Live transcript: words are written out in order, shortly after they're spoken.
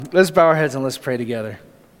Let's bow our heads and let's pray together.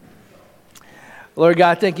 Lord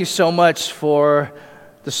God, thank you so much for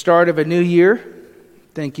the start of a new year.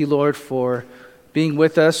 Thank you, Lord, for being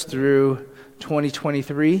with us through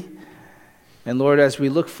 2023. And Lord, as we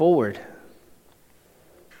look forward,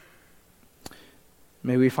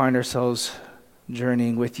 may we find ourselves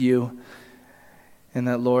journeying with you. And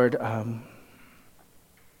that, Lord,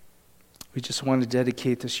 we just want to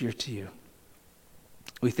dedicate this year to you.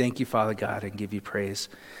 We thank you, Father God, and give you praise.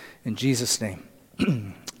 In Jesus' name,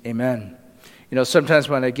 amen. You know, sometimes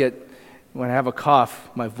when I have a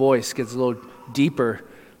cough, my voice gets a little deeper,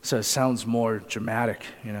 so it sounds more dramatic,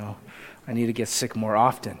 you know. I need to get sick more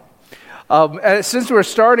often. Since we're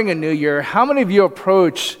starting a new year, how many of you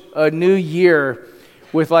approach a new year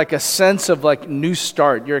with like a sense of like new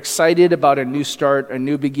start? You're excited about a new start, a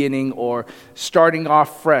new beginning, or starting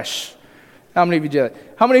off fresh. How many of you do that?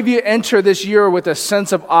 How many of you enter this year with a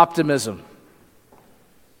sense of optimism?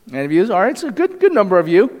 Any of you? All right, it's a good number of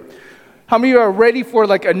you. How many of you are ready for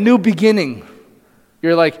like a new beginning?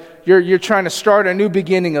 You're trying to start a new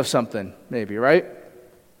beginning of something, maybe, right?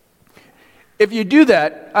 If you do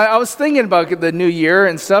that, I was thinking about the new year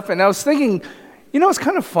and stuff, and I was thinking, you know, it's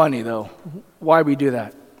kind of funny though, why we do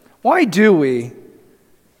that. Why do we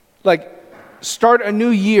start a new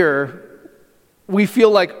year? We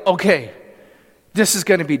feel like, okay, this is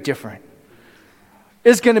going to be different.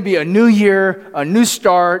 It's going to be a new year, a new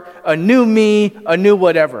start, a new me, a new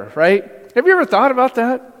whatever, right? Have you ever thought about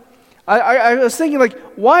that? I was thinking,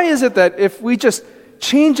 why is it that if we just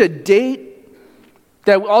change a date,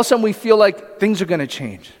 that all of a sudden we feel like things are going to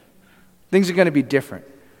change? Things are going to be different.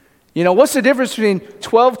 You know, what's the difference between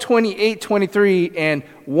 12/28/23 and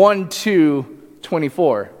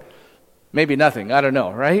 1/2/24? Maybe nothing. I don't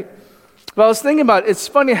know, right? But I was thinking about, it's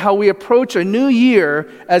funny how we approach a new year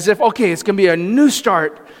as if, okay, it's going to be a new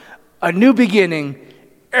start, a new beginning,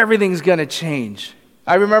 everything's going to change.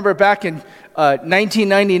 I remember back in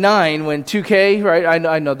 1999 when 2K, right?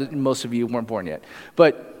 I know that most of you weren't born yet.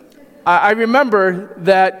 But I remember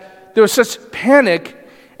that there was such panic,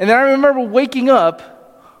 and then I remember waking up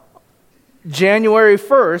January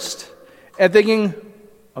 1st and thinking,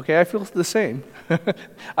 okay, I feel the same.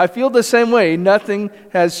 I feel the same way. Nothing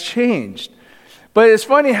has changed. But it's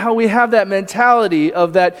funny how we have that mentality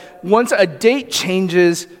of that once a date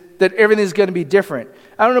changes, that everything's going to be different.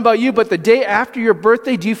 I don't know about you, but the day after your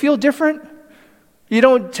birthday, do you feel different? You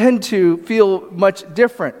don't tend to feel much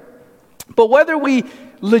different. But whether we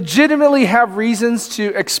legitimately have reasons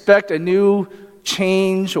to expect a new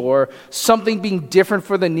change or something being different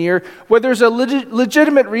for the near, whether there's a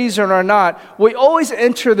legitimate reason or not, we always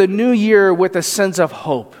enter the new year with a sense of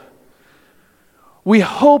hope. We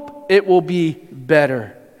hope it will be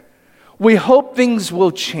better. We hope things will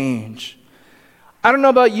change. I don't know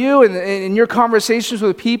about you and in your conversations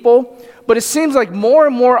with people, but it seems like more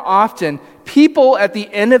and more often, people at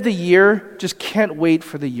the end of the year just can't wait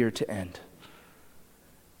for the year to end.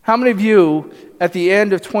 How many of you at the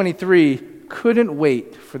end of 23 couldn't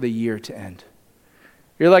wait for the year to end?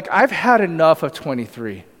 You're like, I've had enough of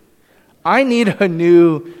 23. I need a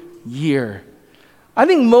new year. I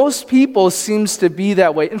think most people seems to be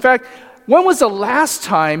that way. In fact, when was the last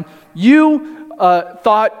time you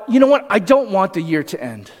thought, you know what, I don't want the year to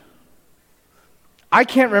end? I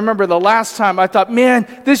can't remember the last time I thought, man,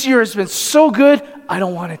 this year has been so good, I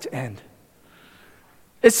don't want it to end.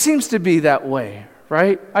 It seems to be that way,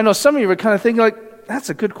 right? I know some of you are kind of thinking like, that's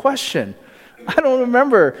a good question. I don't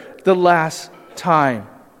remember the last time.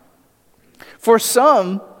 For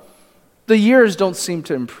some, the years don't seem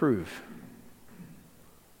to improve.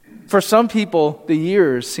 For some people, the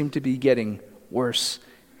years seem to be getting worse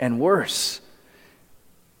and worse.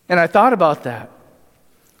 And I thought about that.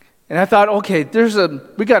 And I thought, okay,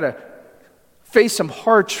 we got to face some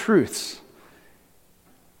hard truths.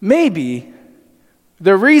 Maybe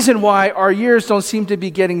the reason why our years don't seem to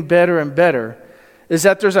be getting better and better is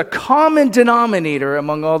that there's a common denominator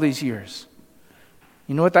among all these years.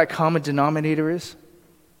 You know what that common denominator is?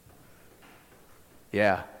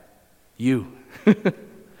 Yeah, you.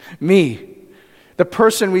 Me. The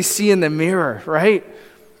person we see in the mirror, right?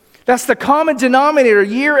 That's the common denominator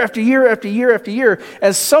year after year after year after year.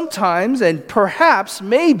 And sometimes, and perhaps,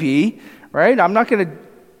 maybe, right? I'm not going to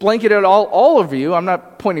blanket out all of you. I'm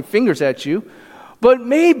not pointing fingers at you. But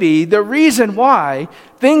maybe the reason why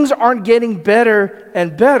things aren't getting better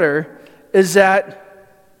and better is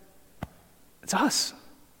that it's us.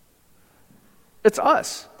 It's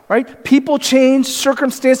us, right? People change,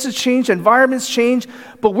 circumstances change, environments change,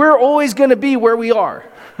 but we're always going to be where we are.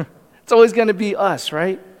 It's always going to be us,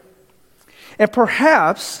 right? And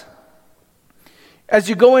perhaps, as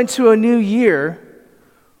you go into a new year,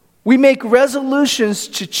 We make resolutions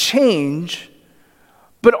to change,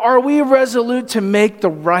 but are we resolute to make the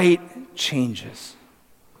right changes?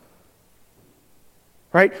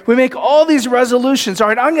 Right? We make all these resolutions. All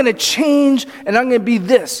right, I'm going to change and I'm going to be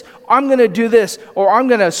this. I'm going to do this, or I'm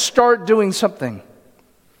going to start doing something.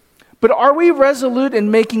 But are we resolute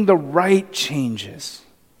in making the right changes?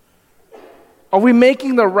 Are we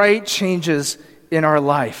making the right changes in our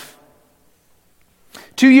life?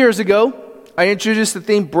 2 years ago, I introduced the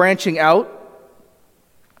theme branching out.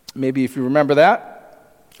 Maybe if you remember that.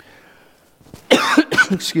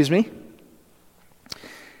 Excuse me.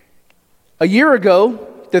 A year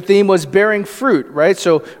ago, the theme was bearing fruit, right?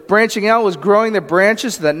 So branching out was growing the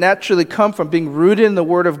branches that naturally come from being rooted in the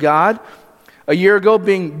Word of God. A year ago,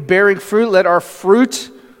 bearing fruit, let our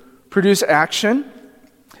fruit produce action.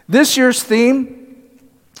 This year's theme,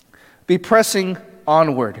 be pressing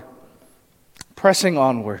onward. Pressing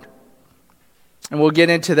onward. And we'll get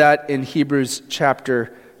into that in Hebrews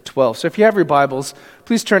chapter 12. So if you have your Bibles,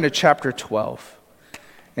 please turn to chapter 12.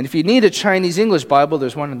 And if you need a Chinese English Bible,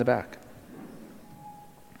 there's one in the back.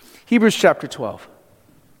 Hebrews chapter 12.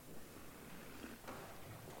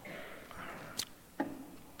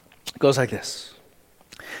 It goes like this.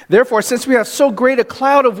 Therefore, since we have so great a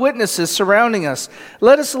cloud of witnesses surrounding us,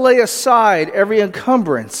 let us lay aside every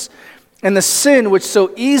encumbrance and the sin which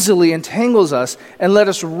so easily entangles us, and let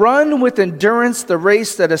us run with endurance the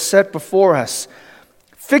race that is set before us,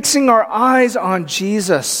 fixing our eyes on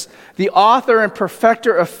Jesus, the author and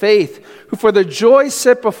perfecter of faith, who for the joy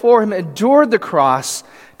set before him endured the cross,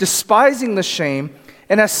 despising the shame,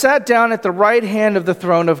 and has sat down at the right hand of the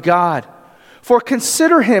throne of God. For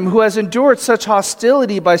consider him who has endured such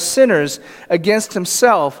hostility by sinners against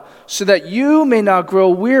himself, so that you may not grow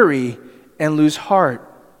weary and lose heart.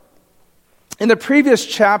 In the previous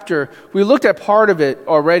chapter, we looked at part of it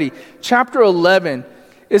already. Chapter 11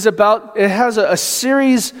 is about, it has a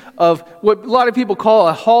series of what a lot of people call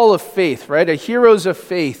a hall of faith, right? A heroes of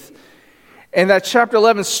faith. And that chapter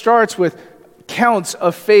 11 starts with counts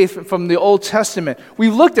of faith from the Old Testament.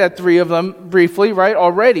 We've looked at 3 of them briefly, right,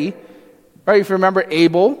 already. Right, if you remember,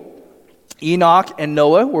 Abel, Enoch, and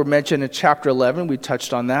Noah were mentioned in chapter 11. We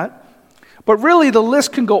touched on that. But really, the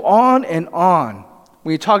list can go on and on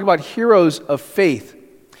when you talk about heroes of faith.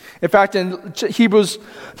 In fact, in Hebrews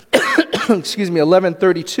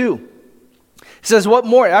 11:32, he says, what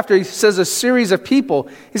more? After he says a series of people,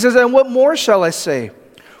 he says, and what more shall I say?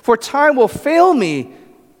 For time will fail me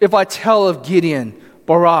if I tell of Gideon,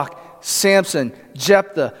 Barak, Samson,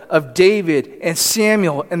 Jephthah, of David and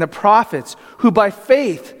Samuel and the prophets, who by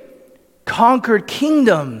faith conquered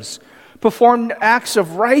kingdoms, performed acts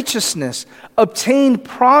of righteousness, obtained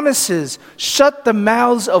promises, shut the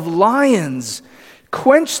mouths of lions,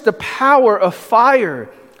 quenched the power of fire,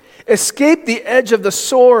 escaped the edge of the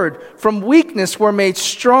sword, from weakness were made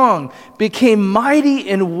strong, became mighty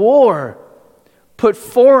in war, put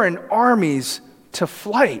foreign armies to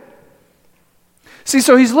flight. See,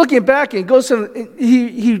 so he's looking back and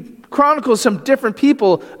he chronicles some different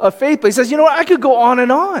people of faith, but he says, you know what, I could go on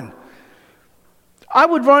and on. I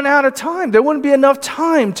would run out of time. There wouldn't be enough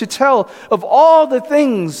time to tell of all the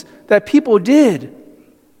things that people did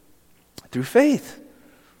through faith.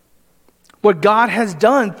 What God has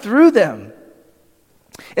done through them.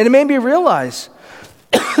 And it made me realize,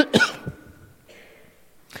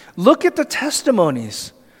 look at the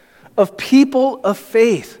testimonies of people of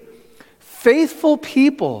faith, faithful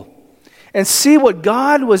people, and see what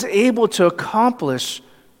God was able to accomplish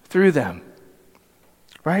through them.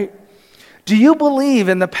 Right? Do you believe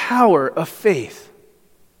in the power of faith?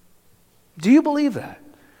 Do you believe that?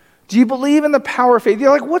 Do you believe in the power of faith? You're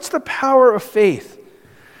like, what's the power of faith?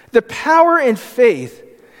 The power in faith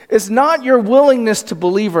is not your willingness to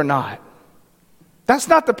believe or not. That's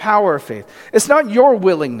not the power of faith. It's not your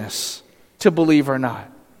willingness to believe or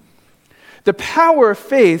not. The power of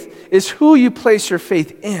faith is who you place your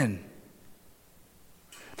faith in.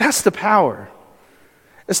 That's the power.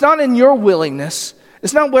 It's not in your willingness.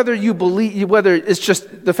 It's not whether you believe, whether it's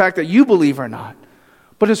just the fact that you believe or not,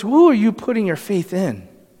 but it's who are you putting your faith in?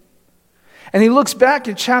 And he looks back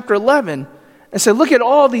in chapter 11 and said, look at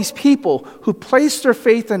all these people who placed their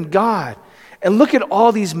faith in God, and look at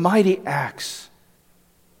all these mighty acts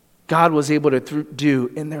God was able to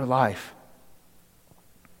do in their life.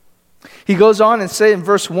 He goes on and say in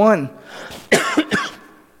verse 1,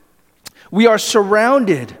 we are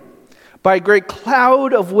surrounded by a great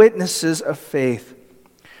cloud of witnesses of faith.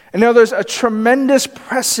 And now there's a tremendous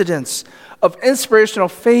precedence of inspirational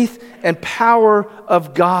faith and power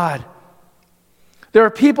of God. There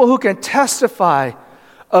are people who can testify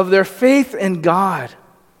of their faith in God.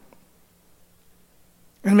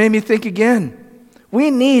 And it made me think again.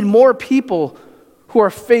 We need more people who are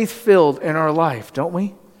faith-filled in our life, don't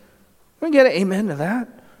we? We get an amen to that.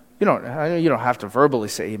 You don't have to verbally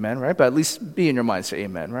say amen, right? But at least be in your mind, say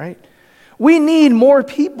amen, right? We need more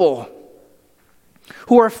people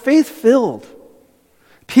who are faith-filled,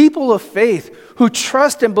 people of faith who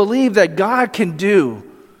trust and believe that God can do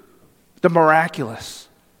the miraculous,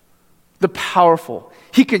 the powerful.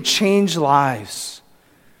 He can change lives.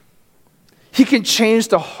 He can change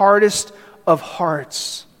the hardest of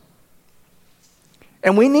hearts.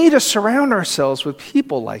 And we need to surround ourselves with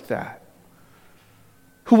people like that,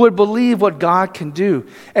 who would believe what God can do.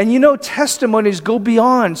 And testimonies go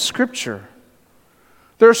beyond Scripture.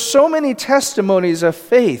 There are so many testimonies of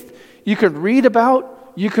faith you can read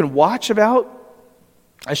about, you can watch about.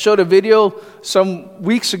 I showed a video some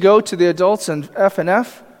weeks ago to the adults in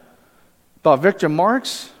F&F about Victor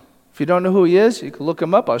Marx. If you don't know who he is, you can look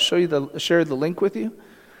him up. I'll share the link with you.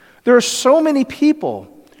 There are so many people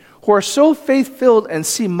who are so faith-filled and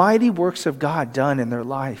see mighty works of God done in their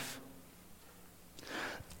life.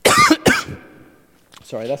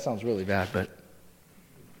 Sorry, that sounds really bad,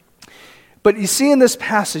 but you see in this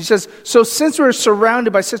passage, he says, so since we're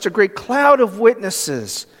surrounded by such a great cloud of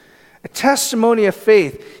witnesses, a testimony of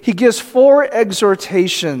faith, he gives 4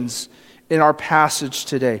 exhortations in our passage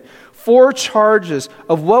today. 4 charges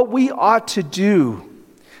of what we ought to do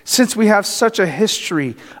since we have such a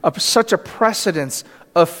history, of such a precedence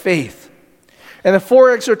of faith. And the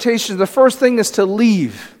 4 exhortations, the first thing is to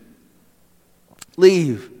leave.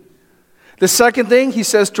 Leave. The second thing, he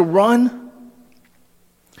says to run.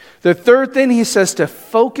 The third thing, he says to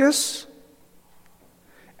focus.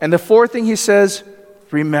 And the fourth thing, he says,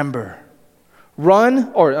 remember.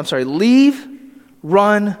 Leave,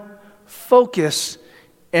 run, focus,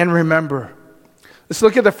 and remember. Let's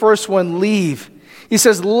look at the first one, leave. He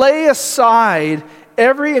says, lay aside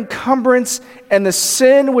every encumbrance and the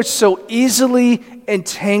sin which so easily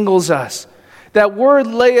entangles us. That word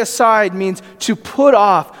lay aside means to put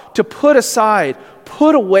off, to put aside,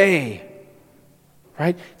 put away.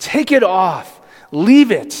 Right? Take it off.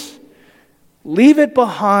 Leave it. Leave it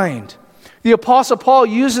behind. The Apostle Paul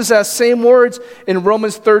uses that same words in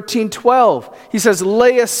Romans 13:12. He says,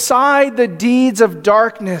 lay aside the deeds of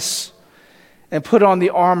darkness and put on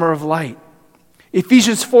the armor of light.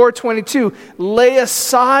 Ephesians 4:22, lay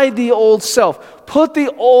aside the old self. Put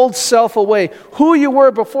the old self away. Who you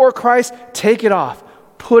were before Christ, take it off.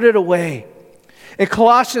 Put it away. In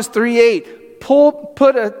Colossians 3:8,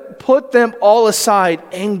 put them all aside.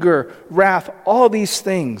 Anger, wrath, all these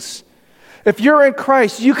things. If you're in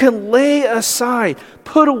Christ, you can lay aside,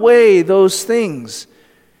 put away those things.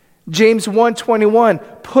 James 1:21,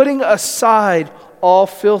 putting aside all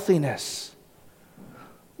filthiness.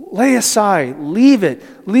 Lay aside, leave it.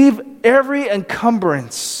 Leave every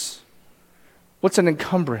encumbrance. What's an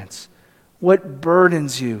encumbrance? What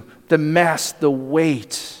burdens you? The mess, the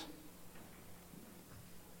weight.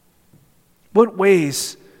 What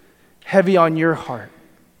weighs heavy on your heart?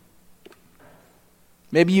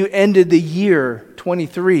 Maybe you ended the year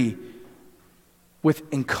 23 with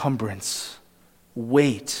encumbrance,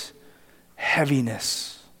 weight,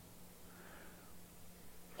 heaviness.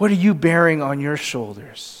 What are you bearing on your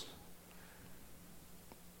shoulders?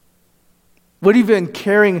 What have you been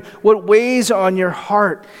carrying? What weighs on your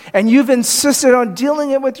heart? And you've insisted on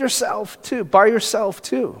dealing it with yourself too, by yourself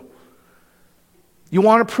too. You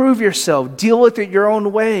want to prove yourself, deal with it your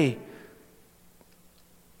own way.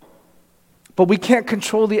 But we can't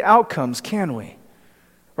control the outcomes, can we?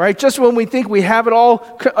 Right? Just when we think we have it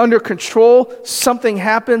all under control, something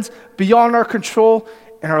happens beyond our control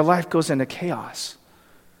and our life goes into chaos.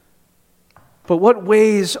 But what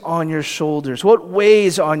weighs on your shoulders? What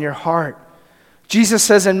weighs on your heart? Jesus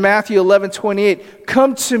says in Matthew 11:28,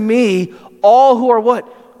 come to me, all who are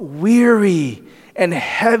what? Weary and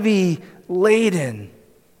heavy laden,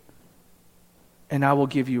 and I will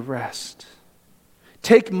give you rest.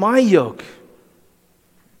 Take my yoke,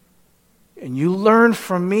 and you learn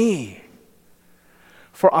from me.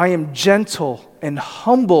 For I am gentle and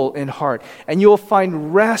humble in heart, and you will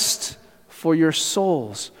find rest for your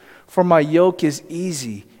souls. For my yoke is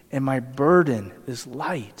easy, and my burden is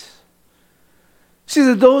light. See,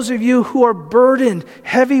 that those of you who are burdened,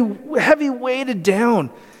 heavy weighted down,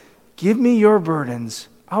 give me your burdens.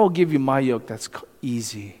 I will give you my yoke that's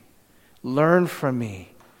easy. Learn from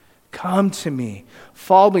me. Come to me.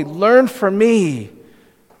 Follow me. Learn from me.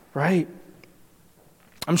 Right?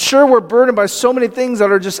 I'm sure we're burdened by so many things that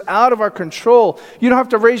are just out of our control. You don't have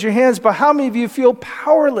to raise your hands, but how many of you feel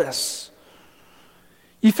powerless?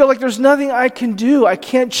 You feel like there's nothing I can do. I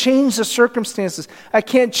can't change the circumstances. I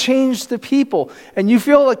can't change the people. And you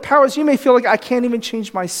feel like powerless. You may feel like I can't even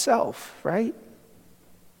change myself, right?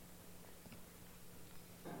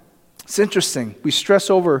 It's interesting. We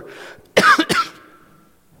stress over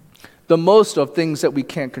the most of things that we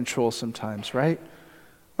can't control sometimes, right?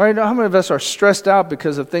 Right? How many of us are stressed out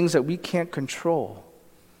because of things that we can't control?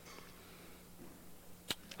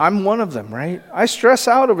 I'm one of them, right? I stress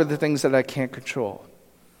out over the things that I can't control.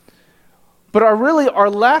 But our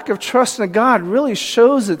lack of trust in God really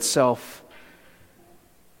shows itself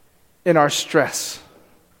in our stress.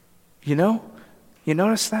 You know? You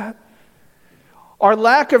notice that? Our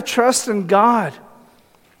lack of trust in God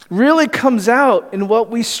really comes out in what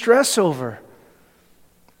we stress over.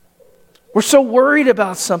 We're so worried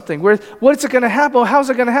about something. What's it going to happen? How's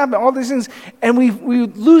it going to happen? All these things. And we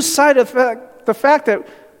lose sight of the fact that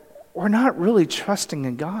we're not really trusting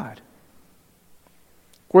in God.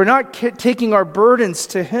 We're not taking our burdens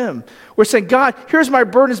to Him. We're saying, God, here's my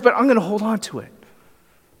burdens, but I'm going to hold on to it.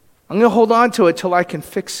 I'm going to hold on to it till I can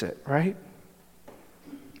fix it, right?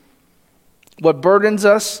 What burdens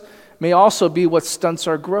us may also be what stunts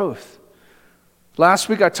our growth. Last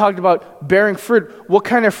week I talked about bearing fruit. What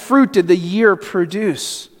kind of fruit did the year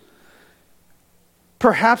produce?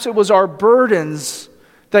 Perhaps it was our burdens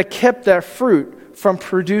that kept that fruit from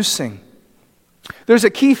producing. There's a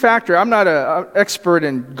key factor. I'm not an expert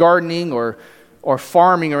in gardening or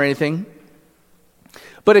farming or anything,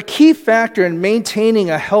 but a key factor in maintaining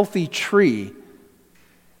a healthy tree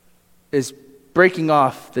is breaking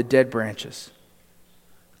off the dead branches.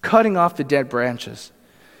 Cutting off the dead branches.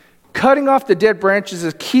 Cutting off the dead branches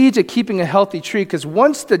is key to keeping a healthy tree, because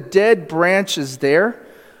once the dead branch is there,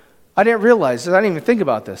 I didn't realize this, I didn't even think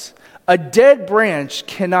about this. A dead branch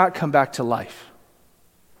cannot come back to life.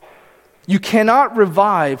 You cannot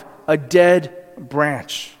revive a dead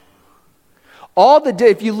branch.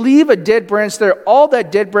 If you leave a dead branch there, all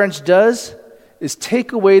that dead branch does is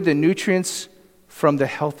take away the nutrients from the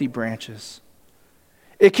healthy branches.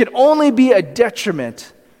 It can only be a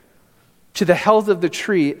detriment to the health of the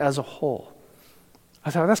tree as a whole.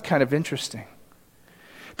 I thought that's kind of interesting.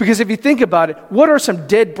 Because if you think about it, what are some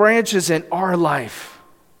dead branches in our life?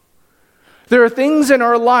 There are things in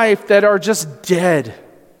our life that are just dead.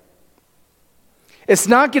 It's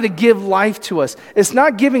not going to give life to us. It's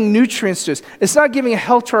not giving nutrients to us. It's not giving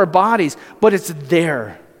health to our bodies, but it's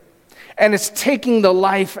there. And it's taking the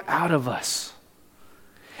life out of us.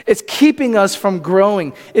 It's keeping us from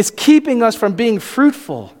growing. It's keeping us from being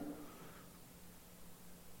fruitful.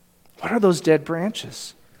 What are those dead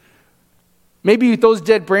branches? Maybe those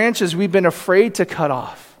dead branches we've been afraid to cut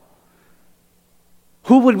off.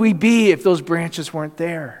 Who would we be if those branches weren't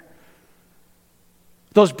there?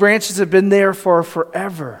 Those branches have been there for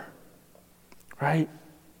forever, right?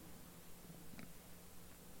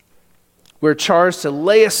 We're charged to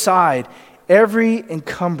lay aside every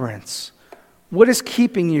encumbrance. What is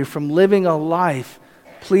keeping you from living a life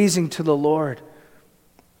pleasing to the Lord?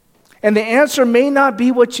 And the answer may not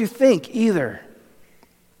be what you think either.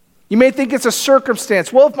 You may think it's a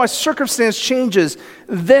circumstance. Well, if my circumstance changes,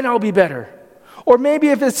 then I'll be better. Or maybe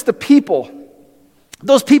if it's the people,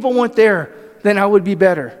 those people weren't there, then I would be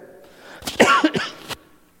better.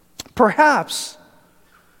 Perhaps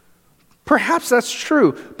that's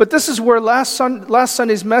true. But this is where last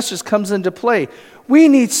Sunday's message comes into play. We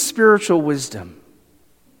need spiritual wisdom.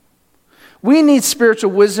 We need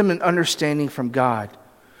spiritual wisdom and understanding from God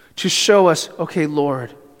to show us, okay,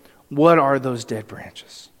 Lord, what are those dead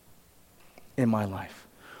branches in my life?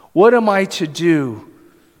 What am I to do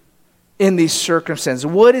in these circumstances?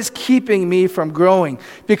 What is keeping me from growing?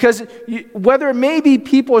 Because whether it may be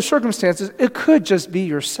people or circumstances, it could just be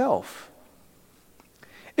yourself.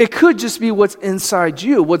 It could just be what's inside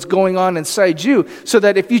you, what's going on inside you, so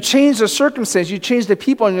that if you change the circumstance, you change the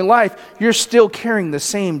people in your life, you're still carrying the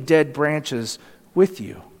same dead branches with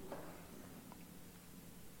you.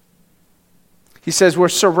 He says we're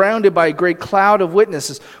surrounded by a great cloud of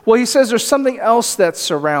witnesses. Well, he says there's something else that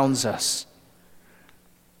surrounds us.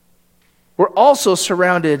 We're also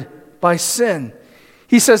surrounded by sin.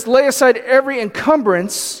 He says, lay aside every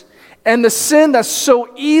encumbrance and the sin that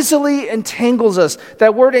so easily entangles us.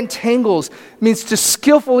 That word entangles means to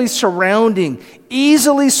skillfully surrounding, or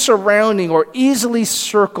easily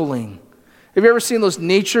circling. Have you ever seen those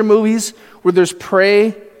nature movies where there's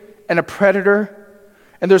prey and a predator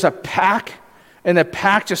and there's a pack and the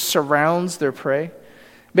pack just surrounds their prey?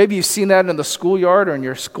 Maybe you've seen that in the schoolyard or in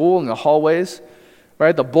your school in the hallways.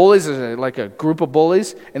 Right? The bullies are like a group of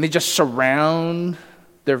bullies, and they just surround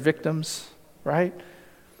their victims, right?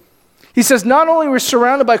 He says, not only we're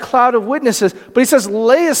surrounded by a cloud of witnesses, but he says,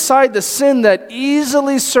 lay aside the sin that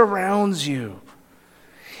easily surrounds you.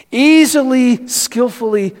 Easily,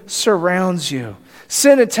 skillfully surrounds you.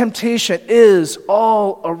 Sin and temptation is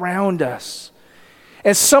all around us.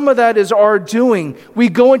 And some of that is our doing. We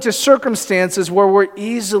go into circumstances where we're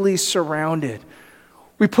easily surrounded.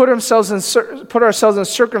 We put ourselves in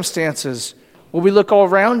circumstances where we look all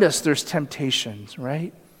around us, there's temptations,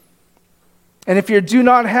 right? And if you do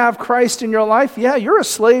not have Christ in your life, yeah, you're a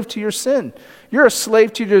slave to your sin. You're a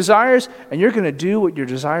slave to your desires, and you're going to do what your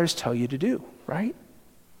desires tell you to do, right?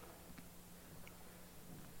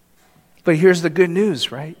 But here's the good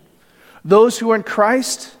news, right? Those who are in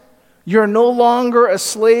Christ, you're no longer a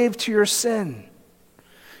slave to your sin.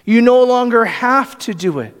 You no longer have to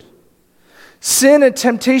do it. Sin and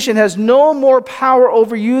temptation has no more power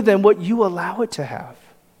over you than what you allow it to have.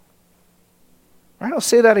 Right? I'll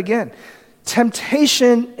say that again.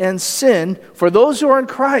 Temptation and sin, for those who are in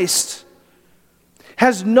Christ,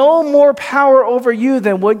 has no more power over you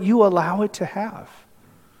than what you allow it to have.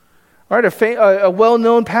 All right, a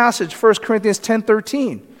well-known passage, 1 Corinthians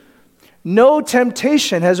 10:13. No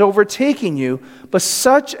temptation has overtaken you, but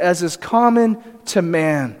such as is common to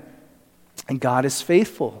man. And God is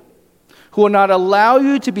faithful, who will not allow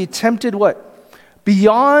you to be tempted, what?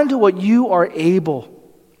 Beyond what you are able,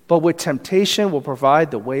 but with temptation will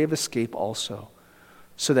provide the way of escape also,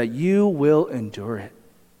 so that you will endure it.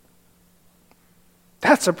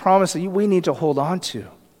 That's a promise that we need to hold on to.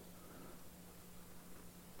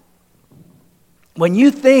 When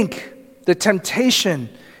you think the temptation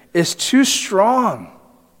is too strong,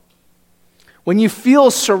 when you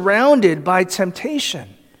feel surrounded by temptation,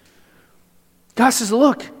 God says,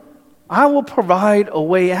 look, I will provide a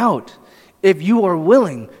way out if you are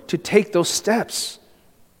willing to take those steps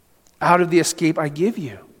out of the escape I give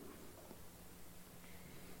you.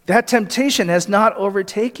 That temptation has not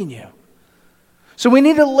overtaken you. So we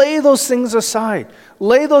need to lay those things aside.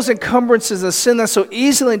 Lay those encumbrances of sin that so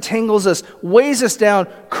easily entangles us, weighs us down,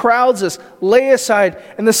 crowds us. Lay aside.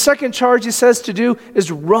 And the second charge he says to do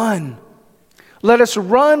is run. Let us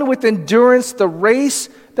run with endurance the race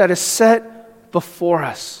that is set before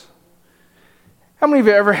us. How many of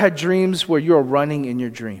you ever had dreams where you're running in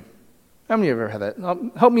your dream? How many of you ever had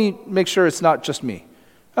that? Help me make sure it's not just me.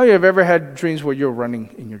 How many of you have ever had dreams where you're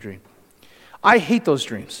running in your dream? I hate those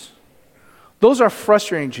dreams. Those are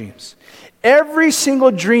frustrating dreams. Every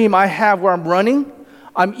single dream I have where I'm running,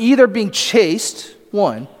 I'm either being chased,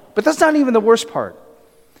 one, but that's not even the worst part.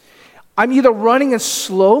 I'm either running in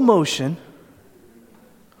slow motion,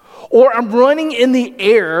 or I'm running in the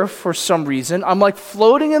air for some reason. I'm like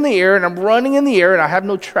floating in the air, and I'm running in the air, and I have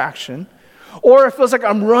no traction. Or it feels like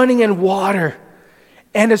I'm running in water,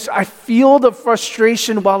 and I feel the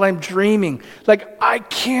frustration while I'm dreaming. Like, I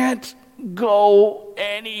can't go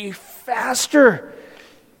any faster.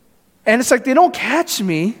 And it's like they don't catch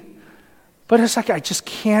me, but it's like I just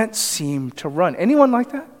can't seem to run. Anyone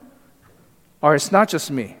like that? All right, it's not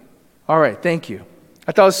just me. All right, thank you.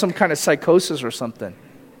 I thought it was some kind of psychosis or something.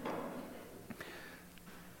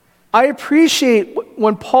 I appreciate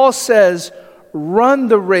when Paul says, run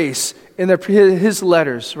the race in his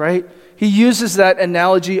letters, right? He uses that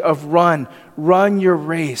analogy of run your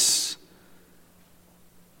race.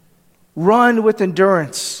 Run with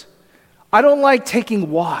endurance. I don't like taking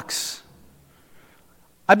walks.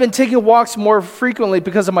 I've been taking walks more frequently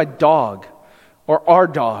because of my dog or our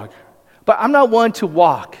dog, but I'm not one to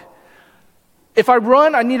walk. If I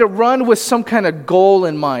run, I need to run with some kind of goal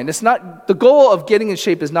in mind. It's not, the goal of getting in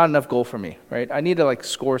shape is not enough goal for me, right? I need to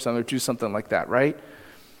score something or do something like that, right?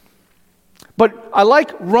 But I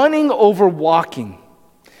like running over walking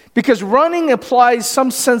because running implies some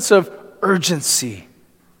sense of urgency,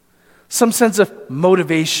 some sense of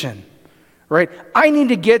motivation, right? I need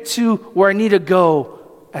to get to where I need to go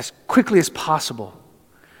as quickly as possible.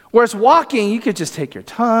 Whereas walking, you could just take your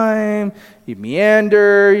time, you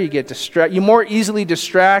meander, you get distracted, you're more easily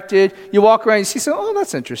distracted. You walk around, you see something, oh,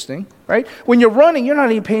 that's interesting, right? When you're running, you're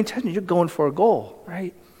not even paying attention, you're going for a goal,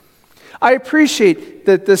 right? I appreciate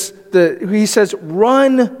that he says,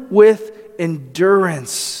 run with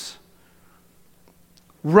endurance.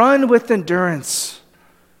 Run with endurance.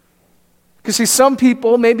 Because see, some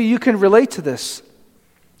people, maybe you can relate to this.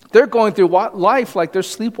 They're going through life like they're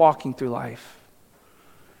sleepwalking through life.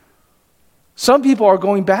 Some people are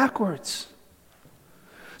going backwards.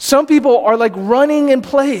 Some people are like running in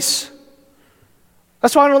place.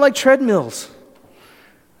 That's why I don't like treadmills.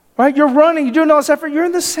 Right? You're running, you're doing all this effort, you're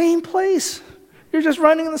in the same place. You're just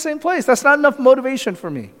running in the same place. That's not enough motivation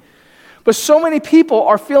for me. But so many people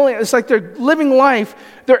are feeling, it's like they're living life,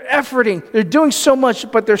 they're efforting, they're doing so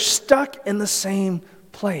much, but they're stuck in the same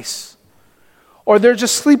place. Or they're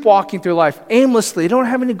just sleepwalking through life aimlessly. They don't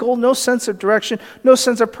have any goal, no sense of direction, no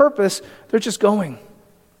sense of purpose. They're just going.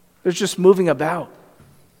 They're just moving about.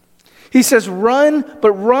 He says, run,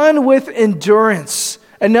 but run with endurance.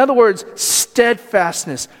 In other words,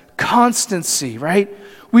 steadfastness, constancy, right?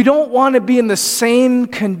 We don't want to be in the same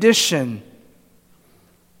condition.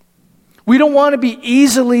 We don't want to be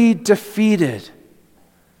easily defeated.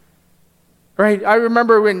 Right? I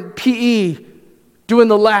remember in PE doing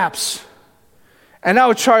the laps, and I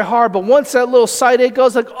would try hard, but once that little side ache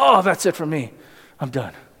goes, like, oh, that's it for me. I'm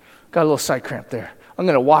done. Got a little side cramp there. I'm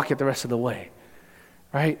going to walk it the rest of the way.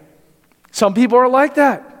 Right? Some people are like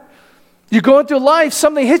that. You're going through life,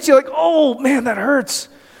 something hits you like, oh, man, that hurts.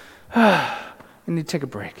 You need to take a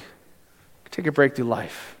break. Take a break through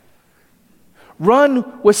life.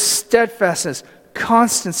 Run with steadfastness,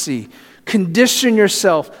 constancy. Condition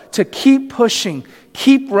yourself to keep pushing,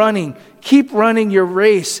 keep running your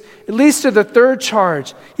race. It leads to the third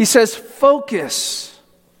charge. He says, focus.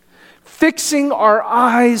 Fixing our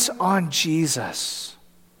eyes on Jesus.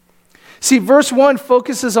 See, verse 1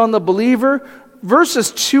 focuses on the believer.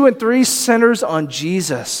 Verses 2 and 3 centers on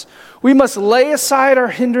Jesus. We must lay aside our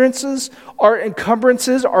hindrances, our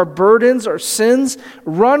encumbrances, our burdens, our sins,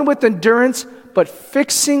 run with endurance, but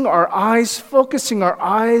focusing our eyes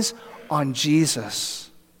on Jesus.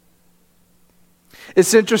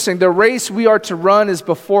 It's interesting. The race we are to run is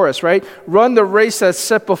before us, right? Run the race that's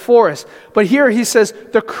set before us. But here he says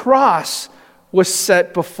the cross was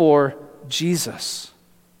set before Jesus.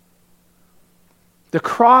 The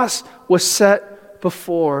cross was set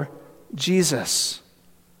before Jesus.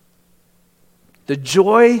 The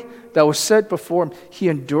joy that was set before him, he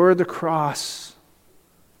endured the cross,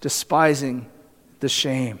 despising the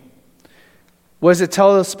shame. What does it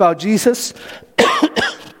tell us about Jesus?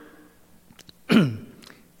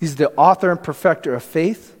 He's the author and perfecter of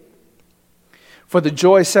faith. For the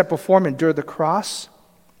joy set before him, endured the cross,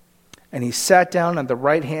 and he sat down on the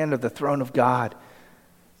right hand of the throne of God.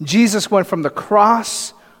 Jesus went from the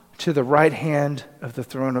cross to the right hand of the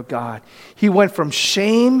throne of God. He went from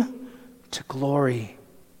shame to glory.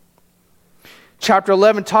 Chapter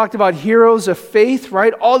 11 talked about heroes of faith,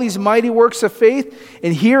 right? All these mighty works of faith.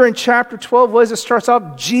 And here in chapter 12, what does it start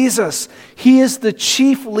off? Jesus. He is the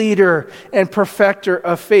chief leader and perfecter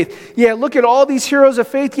of faith. Yeah, look at all these heroes of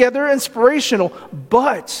faith. Yeah, they're inspirational.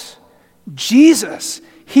 But Jesus,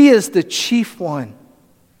 he is the chief one.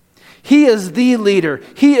 He is the leader.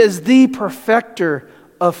 He is the perfecter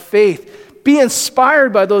of faith. Be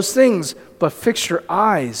inspired by those things, but fix your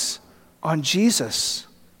eyes on Jesus.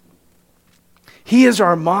 He is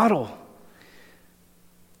our model.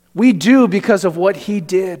 We do because of what he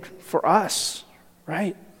did for us,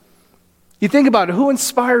 right? You think about it. Who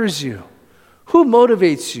inspires you? Who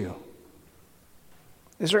motivates you?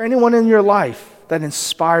 Is there anyone in your life that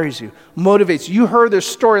inspires you, motivates you? You heard their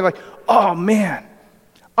story like, oh man,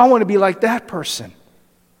 I want to be like that person.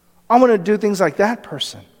 I want to do things like that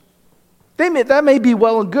person. That may be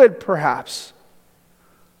well and good, perhaps.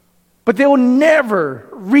 But they will never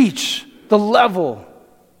reach the level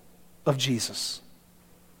of Jesus.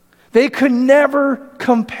 They could never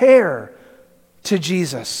compare to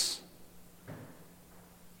Jesus.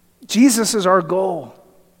 Jesus is our goal.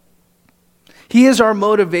 He is our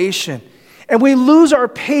motivation. And we lose our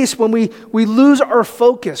pace when we lose our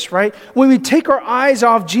focus, right? When we take our eyes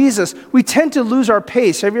off Jesus, we tend to lose our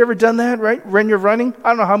pace. Have you ever done that, right? When you're running? I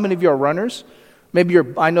don't know how many of you are runners. Maybe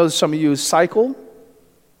I know some of you cycle.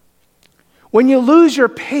 When you lose your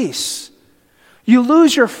pace, you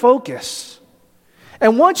lose your focus.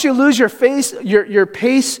 And once you lose your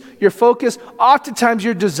pace, your focus, oftentimes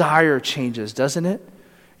your desire changes, doesn't it?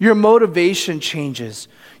 Your motivation changes.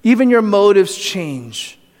 Even your motives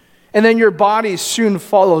change. And then your body soon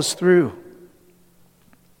follows through.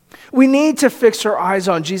 We need to fix our eyes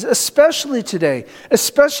on Jesus, especially today,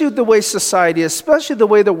 especially with the way society is, especially the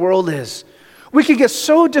way the world is. We can get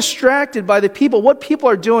so distracted by the people, what people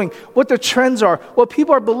are doing, what the trends are, what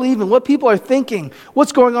people are believing, what people are thinking,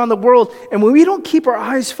 what's going on in the world. And when we don't keep our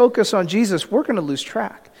eyes focused on Jesus, we're going to lose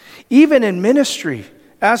track. Even in ministry,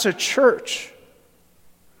 as a church.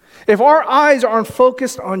 If our eyes aren't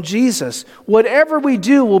focused on Jesus, whatever we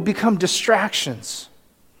do will become distractions.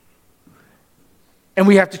 And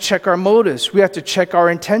we have to check our motives. We have to check our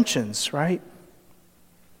intentions, right?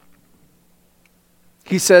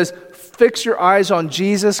 He says, fix your eyes on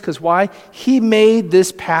Jesus, because why? He made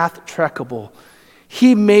this path trekkable.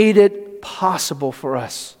 He made it possible for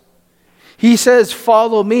us. He says,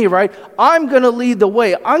 follow me, right? I'm going to lead the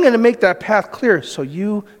way. I'm going to make that path clear so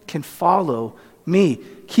you can follow me.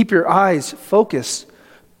 Keep your eyes focused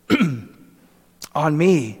on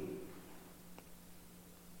me.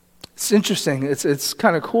 It's interesting. It's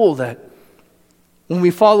kind of cool that when we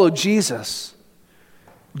follow Jesus,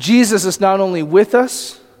 Jesus is not only with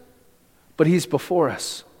us, but he's before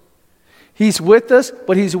us. He's with us,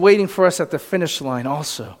 but he's waiting for us at the finish line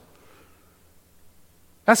also.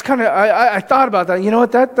 That's kind of, I thought about that. You know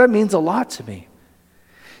what? That means a lot to me.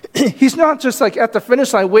 He's not just like at the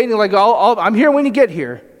finish line waiting like, I'm here when you get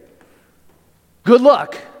here. Good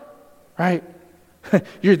luck, right?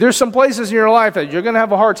 There's some places in your life that you're going to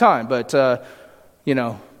have a hard time, but,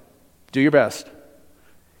 do your best.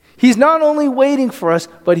 He's not only waiting for us,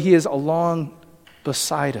 but he is along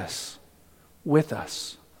beside us, with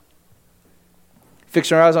us.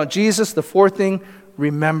 Fixing our eyes on Jesus. The fourth thing,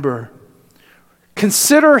 remember.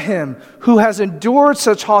 Consider him who has endured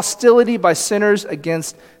such hostility by sinners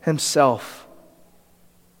against himself,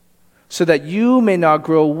 so that you may not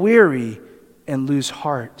grow weary and lose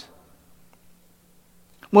heart.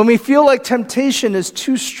 When we feel like temptation is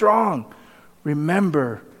too strong,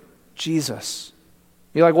 remember Jesus.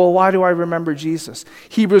 You're like, well, why do I remember Jesus?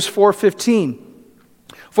 Hebrews 4:15.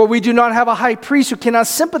 For we do not have a high priest who cannot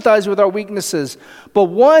sympathize with our weaknesses, but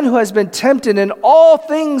one who has been tempted in all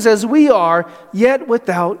things as we are, yet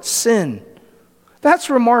without sin. That's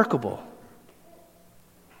remarkable.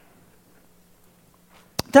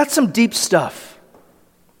 That's some deep stuff.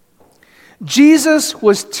 Jesus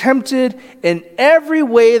was tempted in every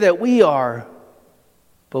way that we are,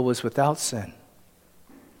 but was without sin.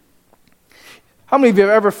 How many of you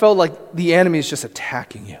have ever felt like the enemy is just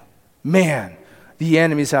attacking you? Man, the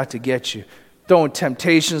enemy's out to get you. Throwing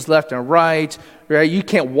temptations left and right. You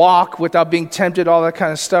can't walk without being tempted, all that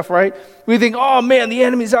kind of stuff, right? We think, oh man, the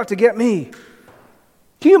enemy's out to get me.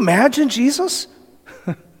 Can you imagine Jesus?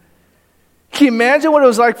 Can you imagine what it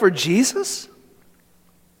was like for Jesus?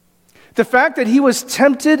 The fact that he was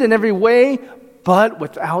tempted in every way, but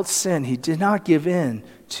without sin. He did not give in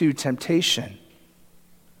to temptation.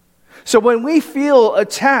 So when we feel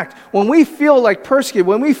attacked, when we feel like persecuted,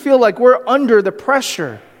 when we feel like we're under the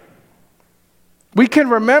pressure, we can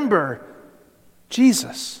remember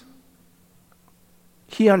Jesus.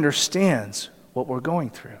 He understands what we're going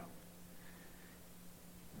through.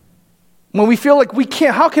 When we feel like we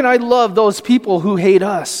can't, how can I love those people who hate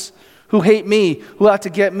us, who hate me, who have to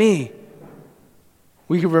get me?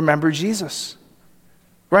 We can remember Jesus.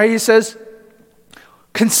 Right? He says,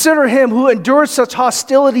 consider him who endured such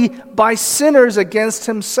hostility by sinners against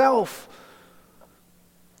himself.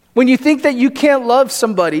 When you think that you can't love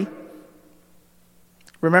somebody,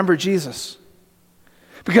 remember Jesus.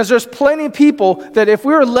 Because there's plenty of people that if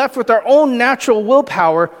we were left with our own natural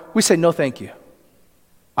willpower, we say, no, thank you.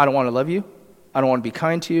 I don't want to love you. I don't want to be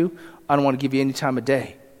kind to you. I don't want to give you any time of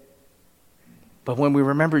day. But when we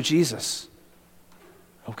remember Jesus,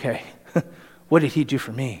 okay, what did he do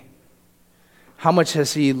for me? How much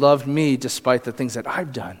has he loved me despite the things that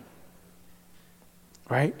I've done?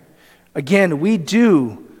 Right? Again, we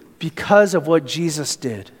do because of what Jesus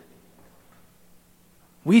did.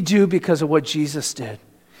 We do because of what Jesus did.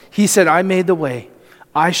 He said, I made the way.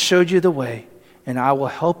 I showed you the way, and I will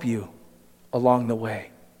help you along the way.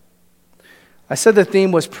 I said the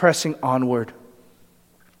theme was pressing onward.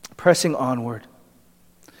 Pressing onward.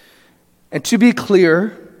 And to be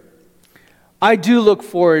clear, I do look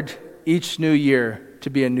forward each new year to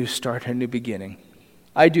be a new start, a new beginning.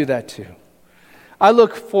 I do that too. I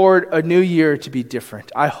look forward a new year to be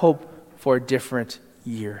different. I hope for a different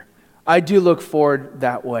year. I do look forward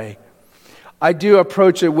that way. I do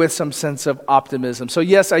approach it with some sense of optimism. So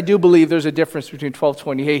yes, I do believe there's a difference between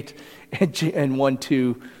 12:28 and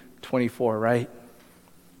 1:2:24, right?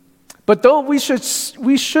 But though we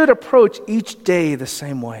should approach each day the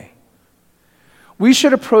same way. We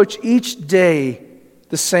should approach each day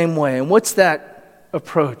the same way. And what's that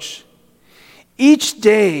approach? Each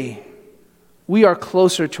day, we are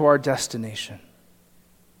closer to our destination.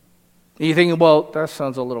 And you're thinking, well, that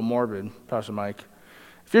sounds a little morbid, Pastor Mike.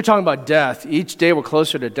 If you're talking about death, each day we're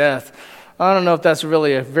closer to death, I don't know if that's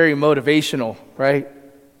really a very motivational, right?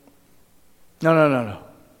 No.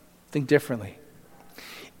 Think differently.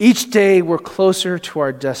 Each day we're closer to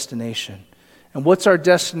our destination. And what's our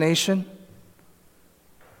destination?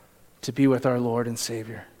 To be with our Lord and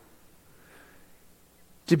Savior.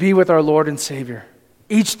 To be with our Lord and Savior.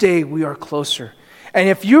 Each day we are closer. And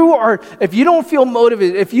if you don't feel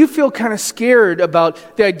motivated, if you feel kind of scared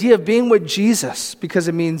about the idea of being with Jesus because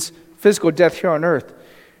it means physical death here on earth,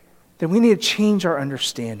 then we need to change our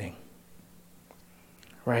understanding.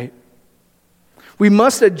 Right? We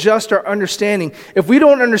must adjust our understanding. If we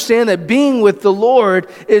don't understand that being with the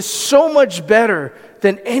Lord is so much better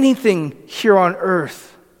than anything here on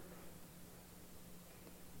earth,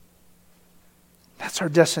 that's our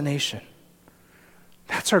destination.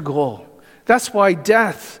 That's our goal. That's why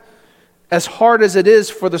death, as hard as it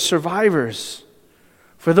is for the survivors,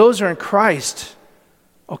 for those who are in Christ,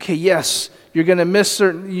 okay, yes, you're going to miss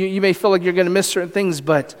certain, you may feel like you're going to miss certain things,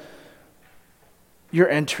 but you're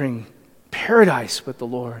entering paradise with the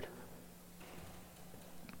Lord.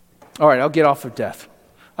 All right, I'll get off of death.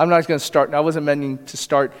 I'm not going to start, I wasn't meaning to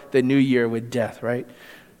start the new year with death, right?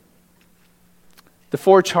 The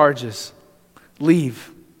 4 charges. Leave.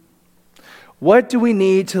 What do we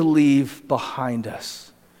need to leave behind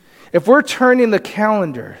us? If we're turning the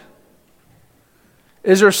calendar,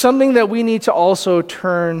 is there something that we need to also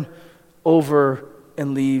turn over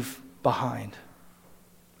and leave behind?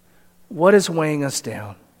 What is weighing us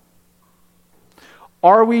down?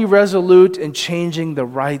 Are we resolute in changing the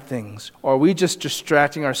right things? Or are we just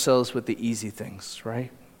distracting ourselves with the easy things, right?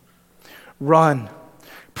 Run.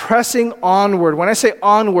 Pressing onward. When I say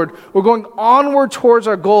onward, we're going onward towards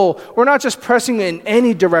our goal. We're not just pressing in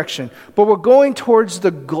any direction, but we're going towards the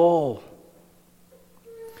goal.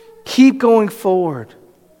 Keep going forward.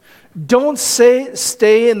 Don't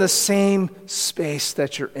stay in the same space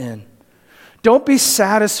that you're in. Don't be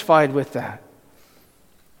satisfied with that.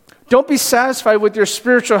 Don't be satisfied with your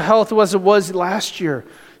spiritual health as it was last year.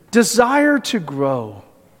 Desire to grow.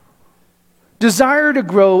 Desire to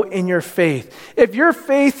grow in your faith. If your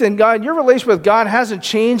faith in God, your relationship with God hasn't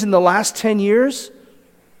changed in the last 10 years,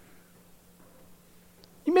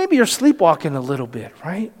 maybe you're sleepwalking a little bit,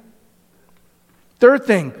 right? Third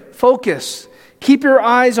thing, focus. Keep your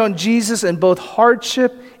eyes on Jesus in both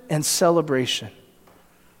hardship and celebration.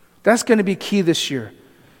 That's going to be key this year.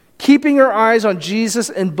 Keeping your eyes on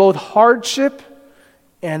Jesus in both hardship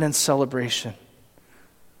and in celebration.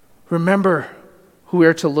 Remember who we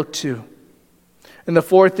are to look to. And the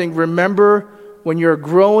fourth thing, remember when you're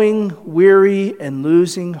growing weary and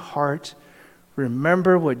losing heart,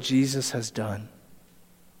 remember what Jesus has done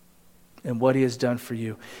and what he has done for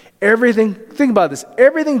you. Everything, think about this,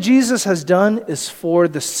 everything Jesus has done is for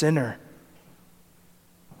the sinner.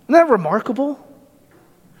 Isn't that remarkable?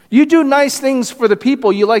 You do nice things for the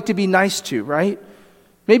people you like to be nice to, right?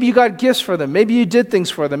 Maybe you got gifts for them. Maybe you did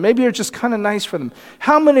things for them. Maybe you're just kind of nice for them.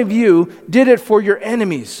 How many of you did it for your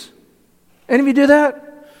enemies? Any of you do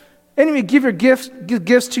that? Any of you give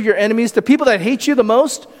gifts to your enemies, the people that hate you the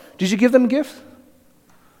most? Did you give them a gift?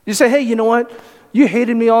 You say, hey, you know what? You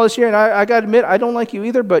hated me all this year, and I got to admit, I don't like you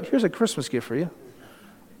either, but here's a Christmas gift for you.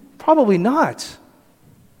 Probably not.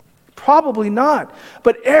 Probably not.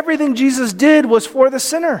 But everything Jesus did was for the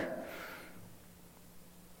sinner.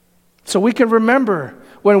 So we can remember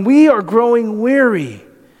when we are growing weary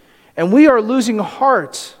and we are losing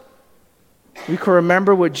heart, we can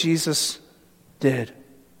remember what Jesus did.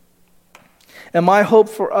 And my hope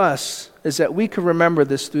for us is that we can remember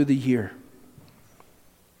this through the year.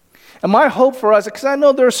 And my hope for us, because I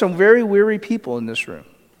know there are some very weary people in this room.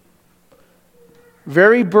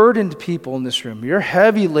 Very burdened people in this room. You're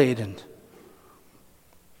heavy laden.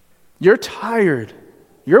 You're tired.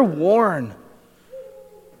 You're worn.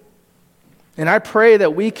 And I pray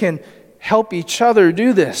that we can help each other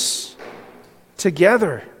do this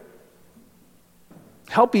together.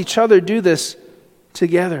 Help each other do this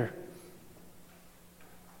together.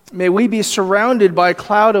 May we be surrounded by a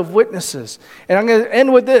cloud of witnesses. And I'm going to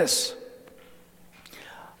end with this.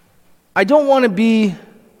 I don't want to be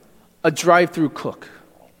a drive-through cook.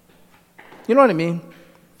 You know what I mean?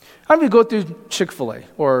 How many of you go through Chick-fil-A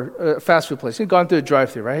or a fast food place? You've gone through a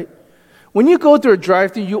drive-through, right? When you go through a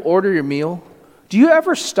drive-through, you order your meal. Do you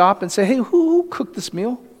ever stop and say, hey, who cooked this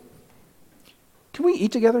meal? Can we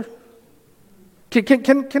eat together?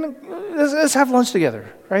 Let's have lunch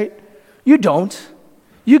together, right? You don't.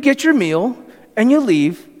 You get your meal and you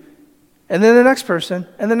leave, and then the next person,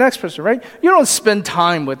 and the next person, right? You don't spend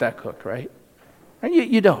time with that cook, right?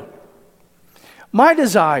 You don't. My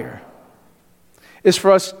desire is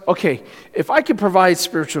for us, okay, if I can provide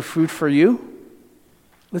spiritual food for you,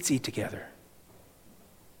 let's eat together.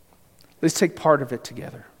 Let's take part of it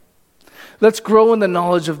together. Let's grow in the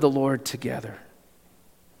knowledge of the Lord together.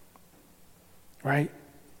 Right?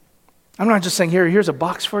 I'm not just saying, here's a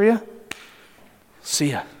box for you.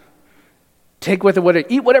 See ya. Take with it,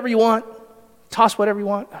 eat whatever you want. Toss whatever you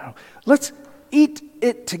want. I don't know. Let's eat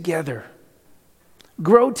it together.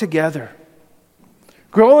 Grow together.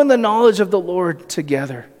 Grow in the knowledge of the Lord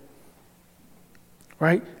together.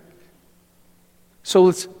 Right? So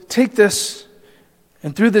let's take this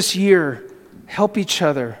and through this year, help each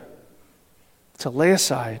other to lay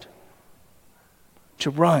aside, to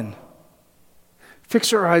run.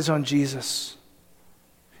 Fix our eyes on Jesus.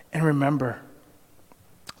 And remember,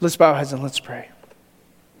 let's bow our heads and let's pray.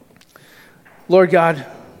 Lord God,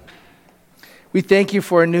 we thank you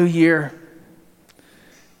for a new year.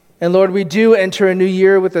 And Lord, we do enter a new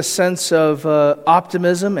year with a sense of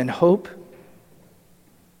optimism and hope.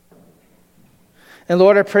 And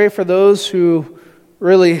Lord, I pray for those who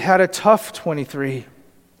really had a tough 23.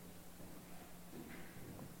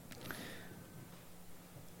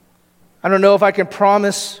 I don't know if I can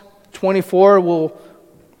promise 24 will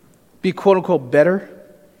be quote unquote better.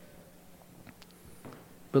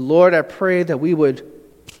 But Lord, I pray that we would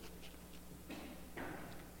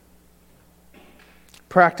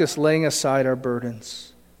practice laying aside our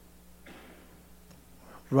burdens,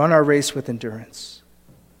 run our race with endurance,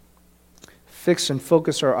 fix and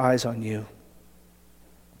focus our eyes on you,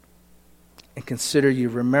 and consider you,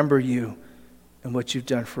 remember you and what you've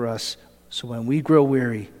done for us. So when we grow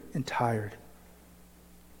weary and tired,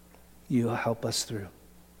 you'll help us through.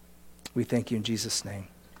 We thank you in Jesus' name.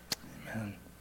 Amen.